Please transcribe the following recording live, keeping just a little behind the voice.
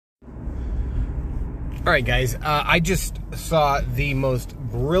All right, guys, I just saw the most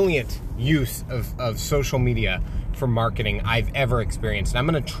brilliant use of social media for marketing I've ever experienced. I'm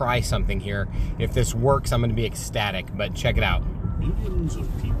going to try something here. If this works, I'm going to be ecstatic, but check it out. Millions of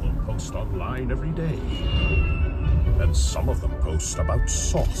people post online every day, and some of them post about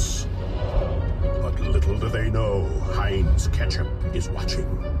sauce. But little do they know, Heinz ketchup is watching.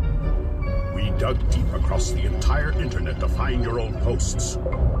 We dug deep across the entire internet to find your old posts,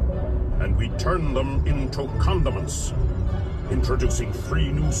 and we turned them into condiments. Introducing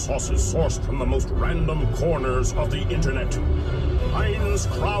 3 new sauces sourced from the most random corners of the internet. Heinz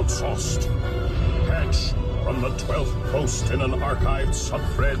crowdsourced. Hatch from the 12th post in an archived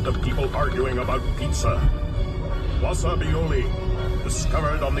subthread of people arguing about pizza. Wasabioli,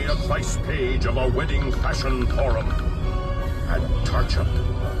 discovered on the advice page of a wedding fashion forum. And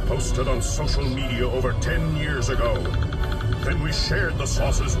Tarchup, posted on social media over 10 years ago. Then we shared the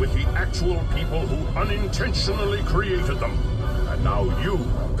sauces with the actual people who unintentionally created them. And now you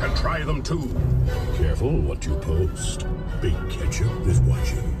can try them too. Careful what you post. Big Ketchup is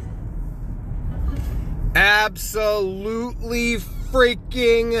watching. Absolutely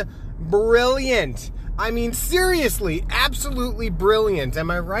freaking brilliant. I mean, seriously, absolutely brilliant.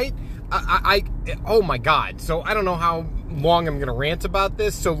 Am I right? Oh my God. So I don't know how long I'm going to rant about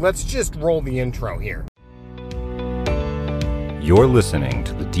this, so let's just roll the intro here. You're listening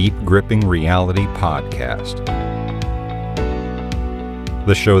to the Deep Gripping Reality Podcast,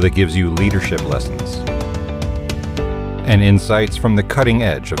 the show that gives you leadership lessons and insights from the cutting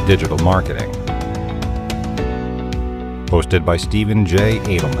edge of digital marketing. Hosted by Stephen J.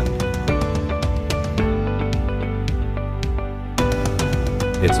 Adelman.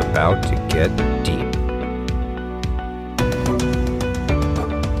 It's about to get deep.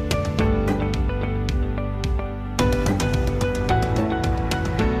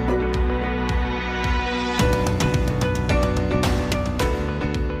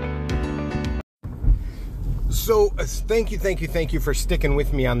 So, thank you for sticking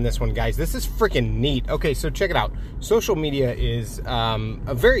with me on this one, guys. This is freaking neat. Okay, so check it out. Social media is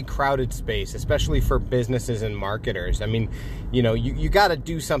a very crowded space, especially for businesses and marketers. I mean, you know, you got to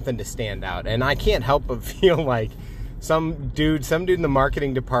do something to stand out. And I can't help but feel like some dude in the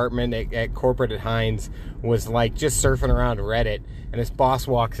marketing department at corporate at Heinz was like just surfing around Reddit, and his boss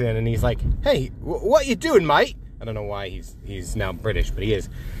walks in and he's like, "Hey, what you doing, mate?" I don't know why he's now British, but he is.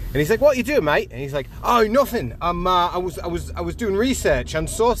 And he's like, "What you doing, mate?" And he's like, "Oh, nothing. I was doing research on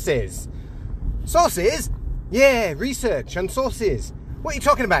sauces." Sauces? Yeah, research on sauces. What are you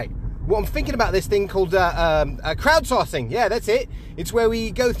talking about? Well, I'm thinking about this thing called crowdsourcing. Yeah, that's it. It's where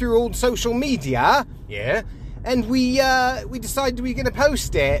we go through old social media, yeah, and we decide we're going to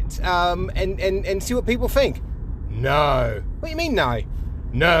post it and see what people think. No. What do you mean no?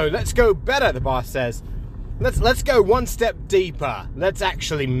 No, let's go better, the boss says. Let's go one step deeper. Let's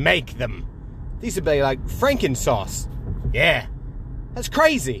actually make them. These would be like Frankensauce. Yeah. That's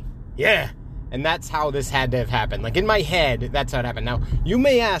crazy. Yeah. And that's how this had to have happened. Like, in my head, that's how it happened. Now, you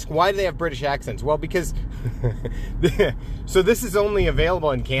may ask, why do they have British accents? Well, because... So this is only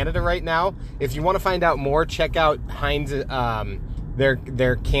available in Canada right now. If you want to find out more, check out Heinz,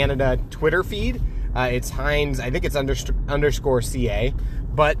 their Canada Twitter feed. It's Heinz, I think it's _CA.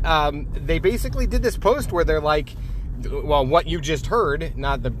 But they basically did this post where they're like, well, what you just heard,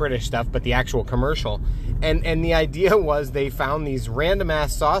 not the British stuff, but the actual commercial. And the idea was they found these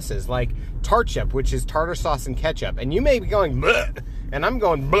random-ass sauces, like Tarchup, which is tartar sauce and ketchup. And you may be going, bleh, and I'm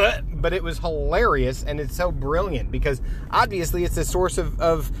going, bleh, but it was hilarious, and it's so brilliant, because obviously it's a source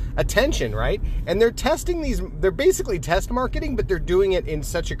of attention, right? And they're testing these, they're basically test marketing, but they're doing it in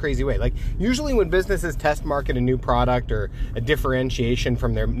such a crazy way. Like, usually when businesses test market a new product or a differentiation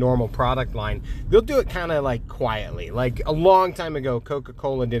from their normal product line, they'll do it kind of like quietly. Like, a long time ago,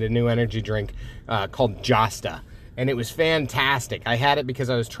 Coca-Cola did a new energy drink called Josta. And it was fantastic. I had it because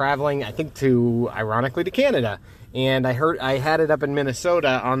I was traveling, I think ironically, to Canada. And I had it up in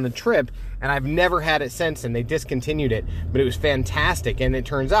Minnesota on the trip, and I've never had it since, and they discontinued it. But it was fantastic, and it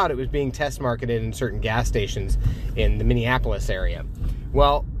turns out it was being test marketed in certain gas stations in the Minneapolis area.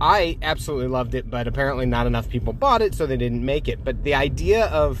 Well, I absolutely loved it, but apparently not enough people bought it, so they didn't make it. But the idea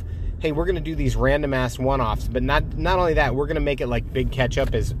of, hey, we're going to do these random-ass one-offs, but not only that, we're going to make it like Big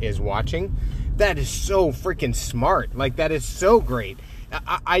Ketchup is watching. That is so freaking smart. Like, that is so great.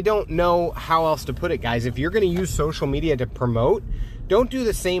 I don't know how else to put it, guys. If you're going to use social media to promote, don't do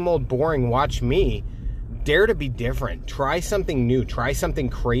the same old boring watch me. Dare to be different. Try something new. Try something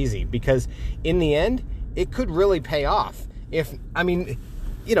crazy. Because in the end, it could really pay off.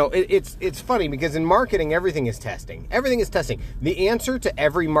 it's funny because in marketing, everything is testing. Everything is testing. The answer to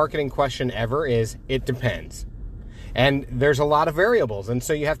every marketing question ever is, it depends. And there's a lot of variables, and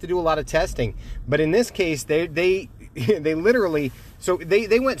so you have to do a lot of testing. But in this case, they literally, so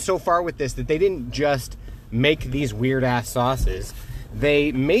they went so far with this that they didn't just make these weird-ass sauces.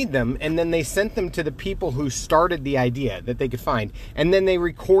 They made them, and then they sent them to the people who started the idea that they could find, and then they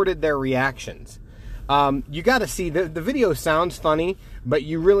recorded their reactions. You got to see, the video sounds funny, but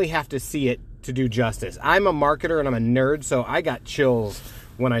you really have to see it to do justice. I'm a marketer and I'm a nerd, so I got chills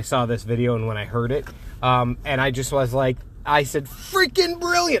when I saw this video and when I heard it. And I just was like, I said, freaking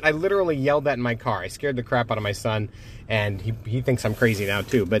brilliant. I literally yelled that in my car. I scared the crap out of my son, and he thinks I'm crazy now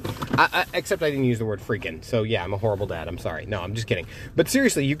too. But except I didn't use the word freaking. So yeah, I'm a horrible dad. I'm sorry. No, I'm just kidding. But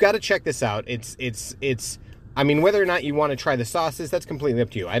seriously, you've got to check this out. It's I mean, whether or not you want to try the sauces, that's completely up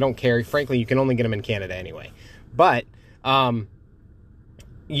to you. I don't care. Frankly, you can only get them in Canada anyway. But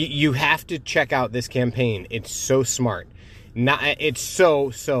you have to check out this campaign. It's so smart. It's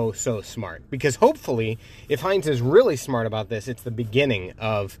so smart. Because hopefully, if Heinz is really smart about this, it's the beginning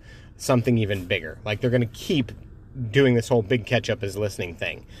of something even bigger. Like, they're going to keep doing this whole big ketchup is listening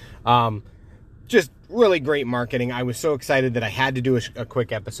thing. Just really great marketing. I was so excited that I had to do a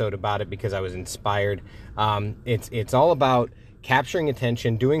quick episode about it because I was inspired. It's all about capturing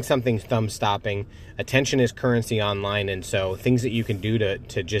attention, doing something thumb-stopping. Attention is currency online, and so things that you can do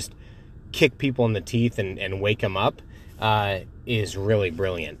to just kick people in the teeth and wake them up is really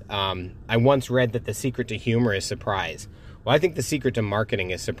brilliant. I once read that the secret to humor is surprise. Well, I think the secret to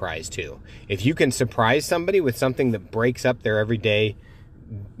marketing is surprise, too. If you can surprise somebody with something that breaks up their everyday,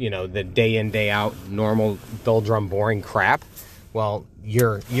 the day in, day out, normal, dull drum, boring crap, well,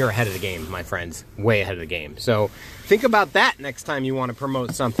 you're ahead of the game, my friends. Way ahead of the game. So think about that next time you want to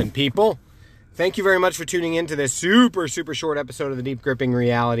promote something, people. Thank you very much for tuning in to this super short episode of the Deep Gripping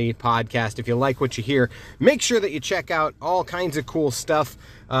Reality podcast. If you like what you hear, make sure that you check out all kinds of cool stuff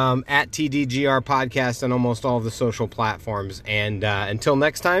at TDGR Podcast on almost all of the social platforms. And until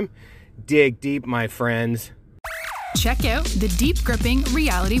next time, dig deep, my friends. Check out the Deep Gripping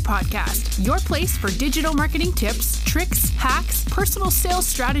Reality Podcast, your place for digital marketing tips, tricks, hacks, personal sales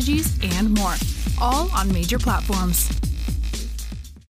strategies, and more. All on major platforms.